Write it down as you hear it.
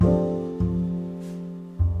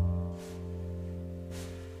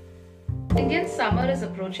Indian summer is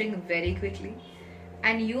approaching very quickly,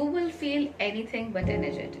 and you will feel anything but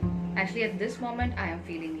energetic. Actually, at this moment, I am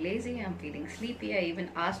feeling lazy, I'm feeling sleepy. I even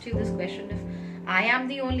asked you this question if I am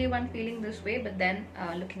the only one feeling this way, but then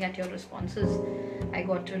looking at your responses, I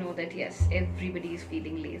got to know that yes, everybody is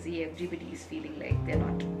feeling lazy, everybody is feeling like they're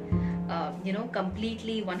not.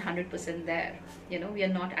 Completely 100% there. We are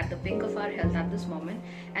not at the peak of our health at this moment,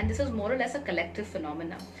 and this is more or less a collective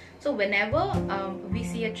phenomenon. So whenever we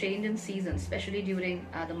see a change in season, especially during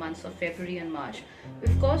the months of February and March, we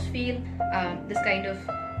of course feel this kind of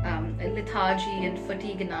lethargy and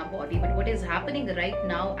fatigue in our body. But what is happening right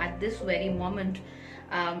now at this very moment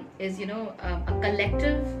is a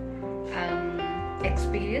collective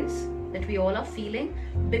experience that we all are feeling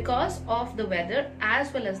because of the weather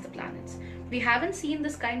as well as the planets. We haven't seen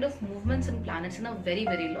this kind of movements in planets in a very,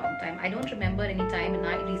 very long time. I don't remember any time in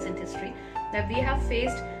our recent history that we have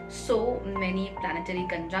faced so many planetary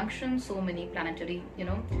conjunctions, so many planetary,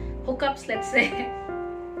 hookups, let's say,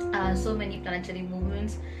 so many planetary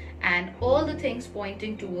movements, and all the things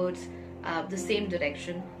pointing towards the same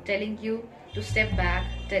direction, telling you to step back,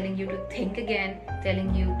 telling you to think again,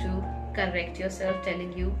 telling you to correct yourself,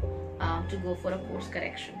 telling you to go for a course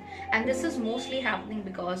correction. And this is mostly happening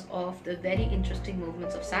because of the very interesting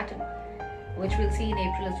movements of Saturn, which we'll see in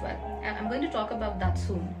April as well. And I'm going to talk about that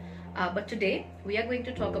soon. But today we are going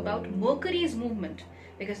to talk about Mercury's movement,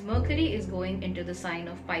 because Mercury is going into the sign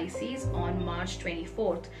of Pisces on March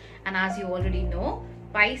 24th. And as you already know,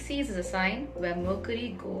 Pisces is a sign where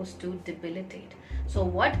Mercury goes to debilitate. So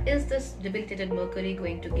what is this debilitated Mercury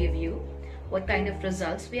going to give you? What kind of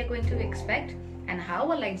results we are going to expect? And how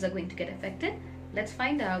our lives are going to get affected? Let's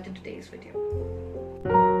find out in today's video.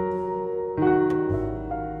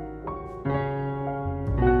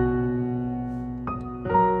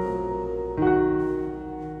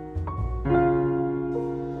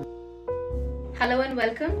 Hello and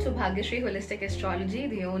welcome to Bhagyashree Holistic Astrology,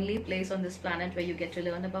 the only place on this planet where you get to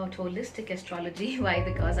learn about holistic astrology. Why?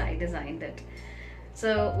 Because I designed it.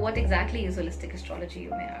 So what exactly is holistic astrology,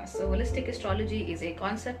 you may ask? So holistic astrology is a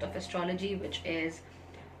concept of astrology which is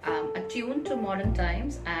attuned to modern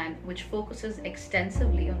times and which focuses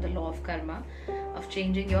extensively on the law of karma, of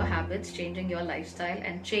changing your habits, changing your lifestyle,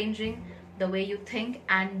 and changing the way you think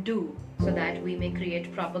and do, so that we may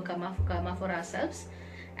create proper karma for ourselves,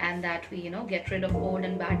 and that we get rid of old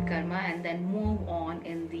and bad karma and then move on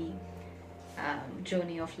in the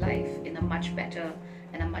journey of life in a much better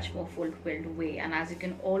and a much more fulfilled way. And as you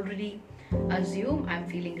can already assume, I'm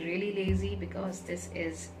feeling really lazy because this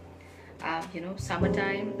is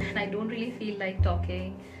summertime and I don't really feel like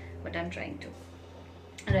talking, but I'm trying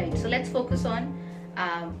to. Right, so let's focus on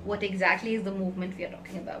what exactly is the movement we are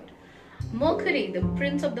talking about. Mercury, the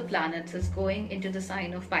prince of the planets, is going into the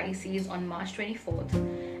sign of Pisces on March 24th,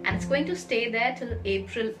 and it's going to stay there till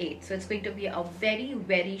April 8th. So it's going to be a very,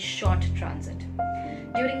 very short transit.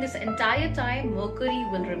 During this entire time, Mercury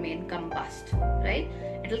will remain combust, right?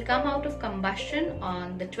 It will come out of combustion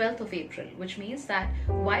on the 12th of April, which means that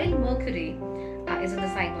while Mercury is in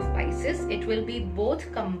the sign of Pisces, it will be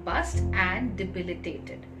both combust and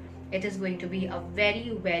debilitated. It is going to be a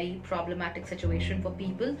very, very problematic situation for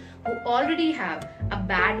people who already have a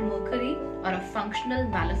bad Mercury or a functional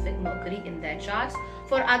malefic Mercury in their charts.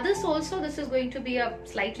 For others also, this is going to be a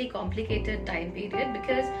slightly complicated time period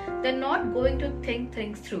because they're not going to think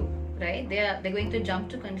things through, right? They're going to jump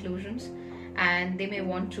to conclusions, and they may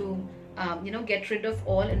want to get rid of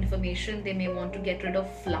all information. They may want to get rid of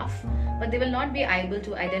fluff, but they will not be able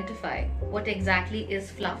to identify what exactly is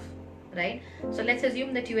fluff. Right? So let's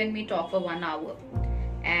assume that you and me talk for 1 hour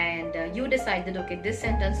and you decided, okay, this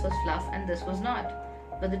sentence was fluff and this was not.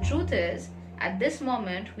 But the truth is, at this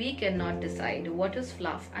moment, we cannot decide what is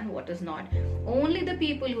fluff and what is not. Only the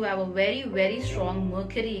people who have a very, very strong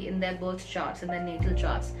Mercury in their birth charts, in their natal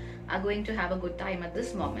charts, are going to have a good time at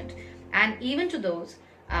this moment. And even to those,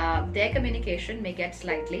 their communication may get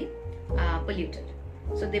slightly polluted.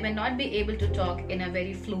 So they may not be able to talk in a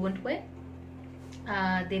very fluent way.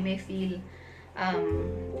 They may feel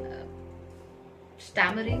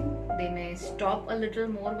stammering. They may stop a little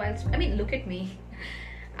more while look at me.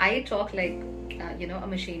 I talk like a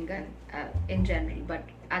machine gun in general, but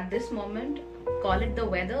at this moment, call it the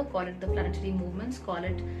weather, call it the planetary movements, call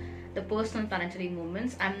it the personal planetary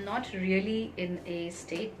movements, I'm not really in a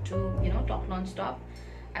state to talk non-stop.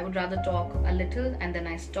 I would rather talk a little and then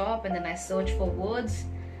I stop and then I search for words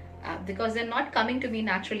because they're not coming to me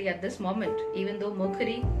naturally at this moment, even though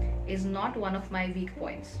Mercury is not one of my weak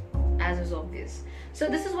points, as is obvious. So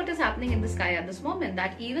this is what is happening in the sky at this moment,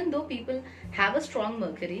 that even though people have a strong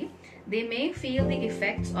Mercury, they may feel the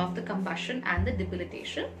effects of the combustion and the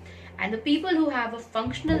debilitation, And the people who have a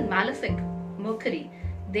functional malefic Mercury,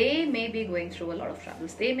 they may be going through a lot of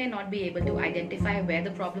troubles. They may not be able to identify where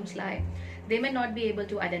the problems lie. They may not be able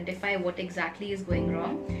to identify what exactly is going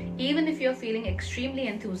wrong. Even if you're feeling extremely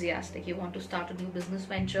enthusiastic, you want to start a new business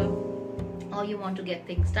venture, or you want to get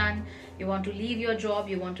things done, you want to leave your job,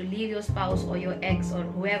 you want to leave your spouse or your ex or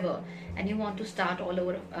whoever, and you want to start all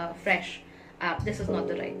over fresh, this is not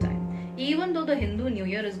the right time. Even though the Hindu New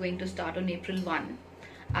Year is going to start on April 1,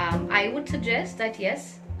 I would suggest that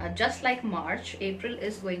yes, just like March, April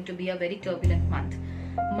is going to be a very turbulent month.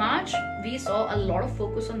 March, we saw a lot of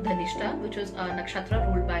focus on Dhanishta, which was a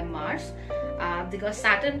nakshatra ruled by Mars, because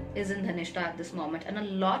Saturn is in Dhanishta at this moment, and a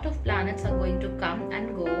lot of planets are going to come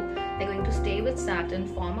and go. They're going to stay with Saturn,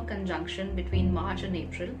 form a conjunction between March and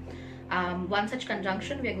April. One such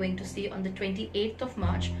conjunction we are going to see on the 28th of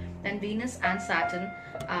March. Then Venus and Saturn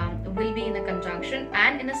will be in a conjunction,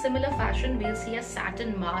 and in a similar fashion we'll see a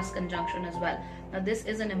Saturn-Mars conjunction as well. Now this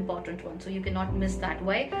is an important one, so you cannot miss that.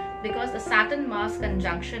 Why? Because the Saturn-Mars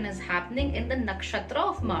conjunction is happening in the nakshatra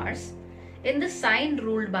of Mars, in the sign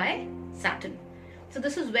ruled by Saturn. So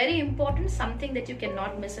this is very important, something that you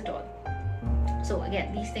cannot miss at all. So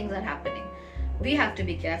again, these things are happening. We have to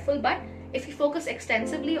be careful, but if we focus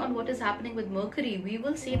extensively on what is happening with Mercury, we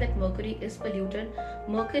will see that Mercury is polluted.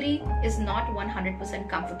 Mercury is not 100%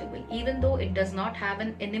 comfortable. Even though it does not have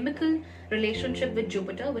an inimical relationship with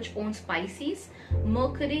Jupiter, which owns Pisces,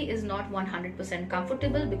 Mercury is not 100%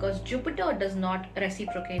 comfortable because Jupiter does not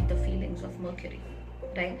reciprocate the feelings of Mercury.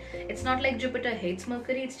 Right? It's not like Jupiter hates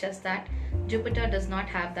Mercury, it's just that Jupiter does not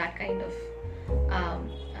have that kind of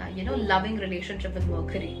loving relationship with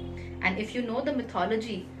Mercury. And if you know the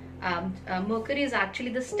mythology, Mercury is actually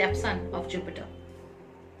the stepson of Jupiter,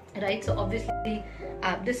 right? So obviously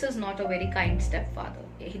this is not a very kind stepfather.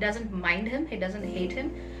 He doesn't mind him, he doesn't hate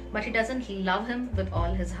him, but he doesn't love him with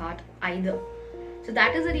all his heart either. So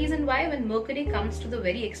that is the reason why when Mercury comes to the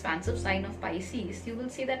very expansive sign of Pisces, you will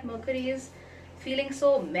see that Mercury is feeling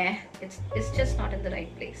so meh. It's just not in the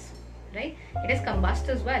right place, right? It is combust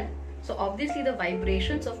as well. So obviously the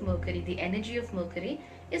vibrations of Mercury, the energy of Mercury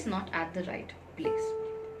is not at the right place.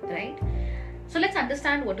 Right? So let's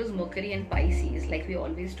understand what is Mercury and Pisces, like we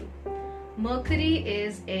always do. Mercury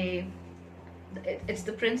is it's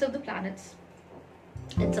the prince of the planets.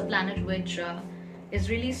 It's a planet which is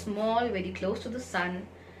really small, very close to the sun,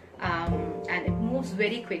 and it moves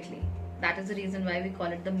very quickly. That is the reason why we call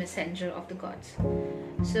it the messenger of the gods.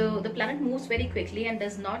 So the planet moves very quickly and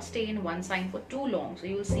does not stay in one sign for too long. So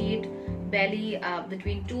you will see it barely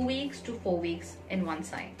between 2 weeks to 4 weeks in one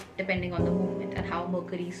sign, depending on the movement and how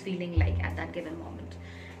Mercury is feeling like at that given moment.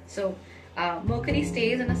 So Mercury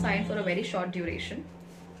stays in a sign for a very short duration,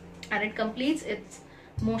 and it completes its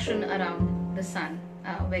motion around the sun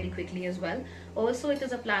very quickly as well. Also, it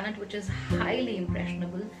is a planet which is highly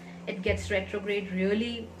impressionable. It gets retrograde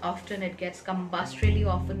really often, it gets combust really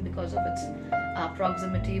often because of its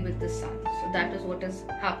proximity with the sun. So that is what is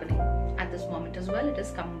happening at this moment as well. It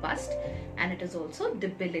is combust and it is also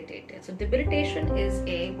debilitated. So debilitation is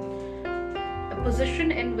a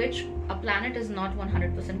position in which a planet is not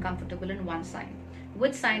 100% comfortable in one sign.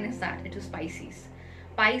 Which sign is that? It is Pisces.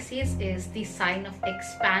 Pisces is the sign of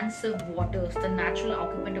expansive waters, the natural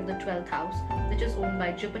occupant of the 12th house, which is owned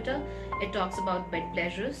by Jupiter. It talks about bed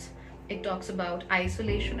pleasures, it talks about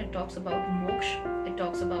isolation, it talks about moksha, it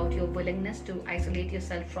talks about your willingness to isolate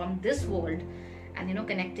yourself from this world and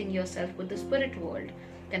connecting yourself with the spirit world,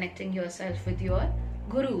 connecting yourself with your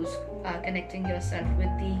gurus, connecting yourself with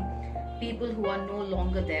the people who are no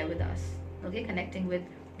longer there with us, okay, connecting with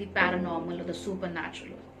the paranormal or the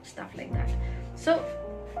supernatural, stuff like that. So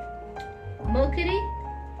Mercury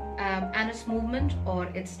and its movement or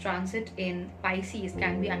its transit in Pisces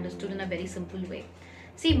can be understood in a very simple way.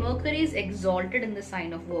 See, Mercury is exalted in the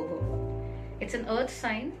sign of Virgo. It's an earth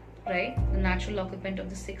sign, right? The natural occupant of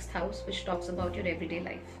the 6th house, which talks about your everyday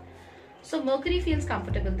life. So Mercury feels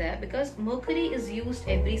comfortable there because Mercury is used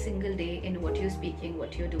every single day in what you're speaking,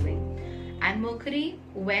 what you're doing. And Mercury,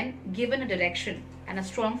 when given a direction and a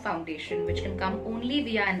strong foundation, which can come only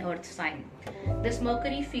via an earth sign, this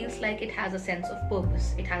Mercury feels like it has a sense of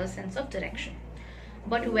purpose, it has a sense of direction.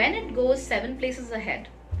 But when it goes 7 places ahead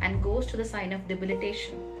and goes to the sign of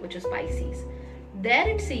debilitation, which is Pisces, there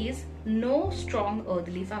it sees no strong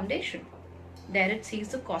earthly foundation. There it sees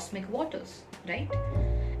the cosmic waters, right?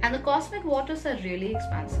 And the cosmic waters are really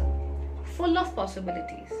expansive, full of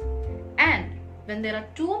possibilities. And when there are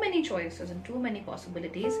too many choices and too many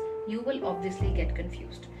possibilities, you will obviously get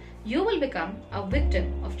confused. You will become a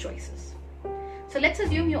victim of choices. So let's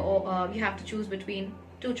assume you have to choose between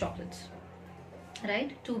 2 chocolates,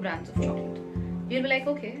 right? 2 brands of chocolate. You'll be like,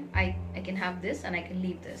 okay, I can have this and I can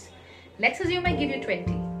leave this. Let's assume I give you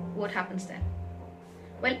 20. What happens then?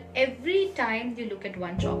 Well, every time you look at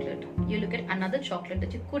one chocolate, you look at another chocolate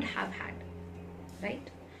that you could have had, right?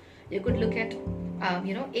 You could look at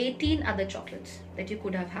 18 other chocolates that you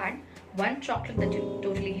could have had, one chocolate that you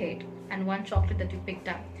totally hate, and one chocolate that you picked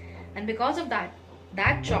up. And because of that,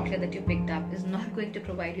 that chocolate that you picked up is not going to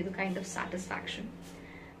provide you the kind of satisfaction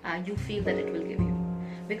you feel that it will give you.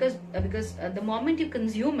 Because the moment you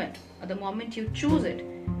consume it, or the moment you choose it,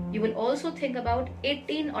 you will also think about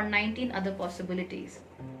 18 or 19 other possibilities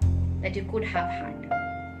that you could have had,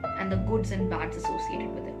 and the goods and bads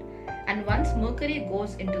associated with it. And once Mercury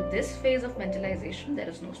goes into this phase of mentalization, there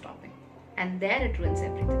is no stopping. And there it ruins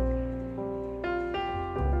everything.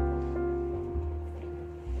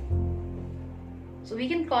 So we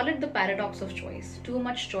can call it the paradox of choice. Too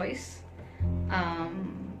much choice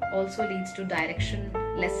also leads to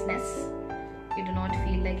directionlessness. You do not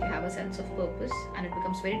feel like you have a sense of purpose, and it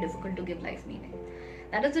becomes very difficult to give life meaning.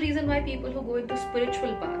 That is the reason why people who go into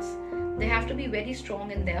spiritual paths, they have to be very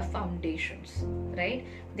strong in their foundations, right?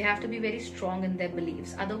 They have to be very strong in their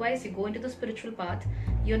beliefs. Otherwise, you go into the spiritual path,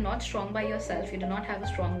 you're not strong by yourself, you do not have a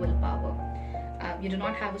strong willpower, you do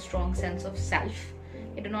not have a strong sense of self,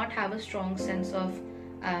 you do not have a strong sense of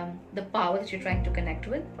the power that you're trying to connect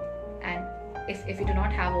with. And if you do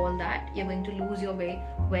not have all that, you're going to lose your way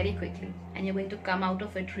very quickly, and you're going to come out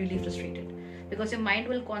of it really frustrated, because your mind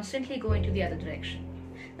will constantly go into the other direction.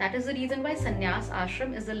 That is the reason why sannyas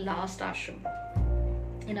ashram is the last ashram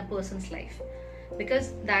in a person's life,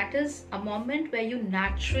 because that is a moment where you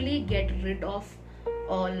naturally get rid of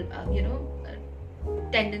all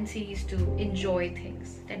tendencies to enjoy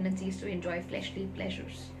things, tendencies to enjoy fleshly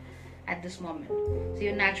pleasures at this moment. So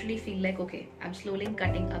you naturally feel like, okay, I'm slowly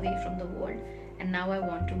cutting away from the world, and now I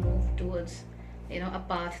want to move towards a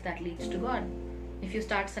path that leads to God. If you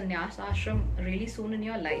start sannyas ashram really soon in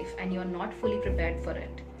your life and you're not fully prepared for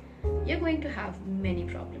it, you're going to have many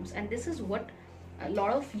problems. And this is what a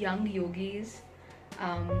lot of young yogis,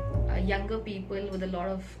 younger people with a lot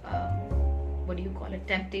of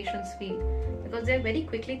temptations feel, because they're very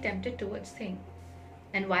quickly tempted towards things.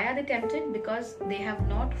 And why are they tempted? Because they have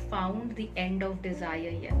not found the end of desire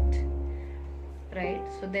yet, right?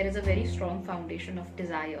 So there is a very strong foundation of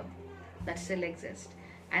desire that still exists.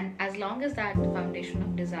 And as long as that foundation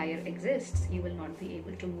of desire exists, you will not be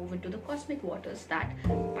able to move into the cosmic waters that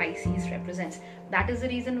Pisces represents. That is the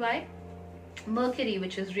reason why Mercury,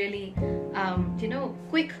 which is really,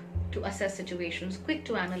 quick to assess situations, quick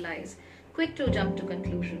to analyze, quick to jump to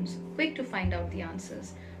conclusions, quick to find out the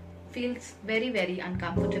answers, feels very, very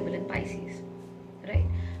uncomfortable in Pisces, right?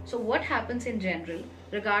 So what happens in general,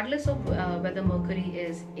 regardless of whether Mercury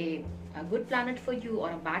is a good planet for you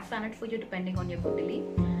or a bad planet for you, depending on your Kundali,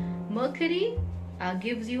 Mercury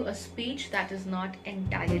gives you a speech that is not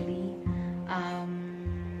entirely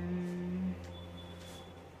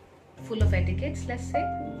full of etiquettes, let's say.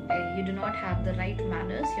 You do not have the right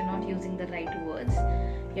manners, you're not using the right words,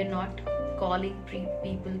 you're not calling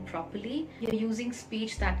people properly, you're using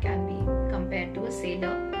speech that can be compared to a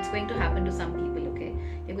sailor. It's going to happen to some people, okay?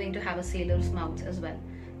 You're going to have a sailor's mouth as well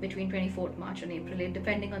between 24th March and April 8,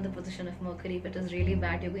 depending on the position of Mercury. If it is really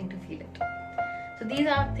bad, you're going to feel it. So these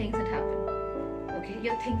are things that happen, okay?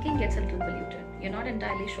 Your thinking gets a little polluted. You're not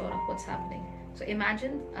entirely sure of what's happening. So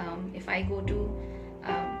imagine if I go to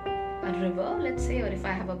a river, let's say, or if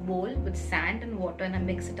I have a bowl with sand and water and I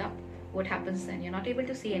mix it up, what happens then? You're not able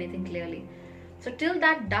to see anything clearly. So till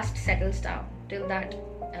that dust settles down, till that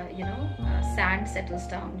sand settles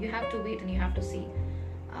down, you have to wait and you have to see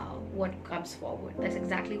what comes forward. That's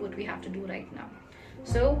exactly what we have to do right now.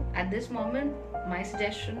 So at this moment, my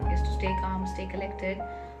suggestion is to stay calm, stay collected.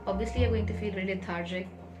 Obviously, you're going to feel really lethargic.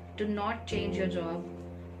 Do not change your job,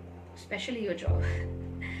 especially your job.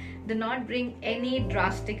 Do not bring any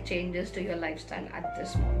drastic changes to your lifestyle at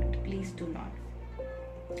this moment. Please do not.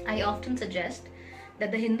 I often suggest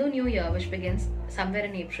that the Hindu New Year, which begins somewhere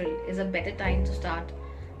in April, is a better time to start,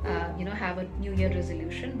 have a New Year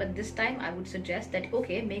resolution. But this time I would suggest that,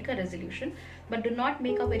 okay, make a resolution, but do not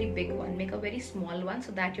make a very big one. Make a very small one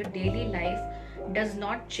so that your daily life does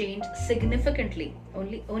not change significantly.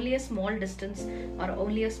 Only a small distance or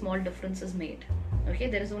only a small difference is made. Okay,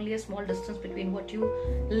 there is only a small distance between what you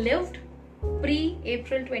lived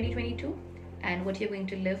pre-April 2022 and what you're going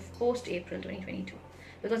to live post-April 2022.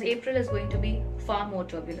 Because April is going to be far more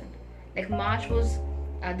turbulent. Like March was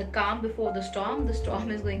the calm before the storm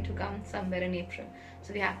is going to come somewhere in April.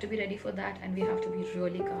 So we have to be ready for that, and we have to be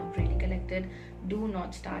really calm, really collected. Do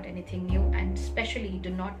not start anything new, and especially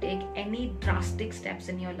do not take any drastic steps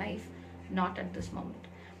in your life, not at this moment.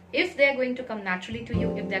 If they're going to come naturally to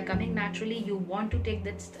you, if they're coming naturally, you want to take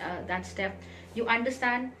that step, you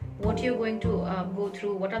understand what you're going to go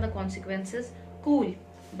through, what are the consequences, cool.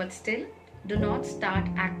 But still, do not start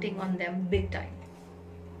acting on them big time.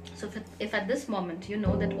 So if at this moment you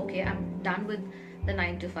know that, okay, I'm done with the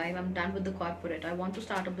 9 to 5, I'm done with the corporate, I want to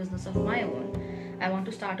start a business of my own, I want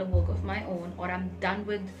to start a work of my own, or I'm done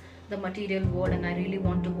with the material world and I really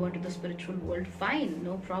want to go into the spiritual world, fine,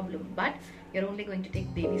 no problem. But you're only going to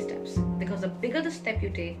take baby steps, because the bigger the step you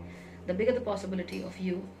take, the bigger the possibility of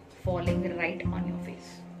you falling right on your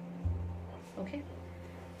face. Okay,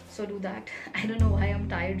 so do that. I don't know why I'm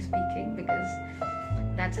tired speaking, because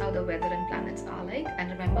that's how the weather and planets are like.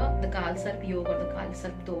 And remember, the Kaal Sarpa Yoga or the Kaal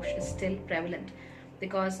Sarpa Dosha is still prevalent,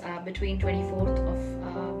 because between 24th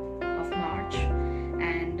of March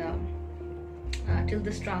and till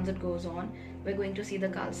this transit goes on, we're going to see the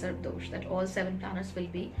Kaal Sarpa Dosha, that all 7 planets will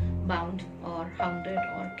be bound or hounded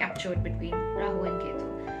or captured between Rahu and Ketu.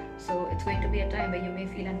 So it's going to be a time where you may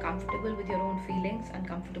feel uncomfortable with your own feelings,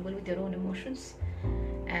 uncomfortable with your own emotions,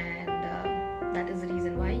 and that is the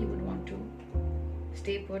reason why you would want to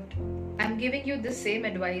stay put. I'm giving you the same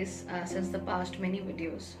advice since the past many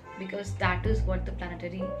videos, because that is what the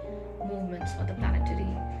planetary movements or the planetary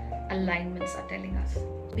alignments are telling us.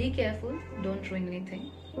 Be careful, don't ruin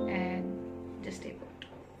anything, and just stay put.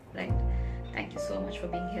 Right? Thank you so much for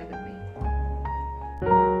being here with me.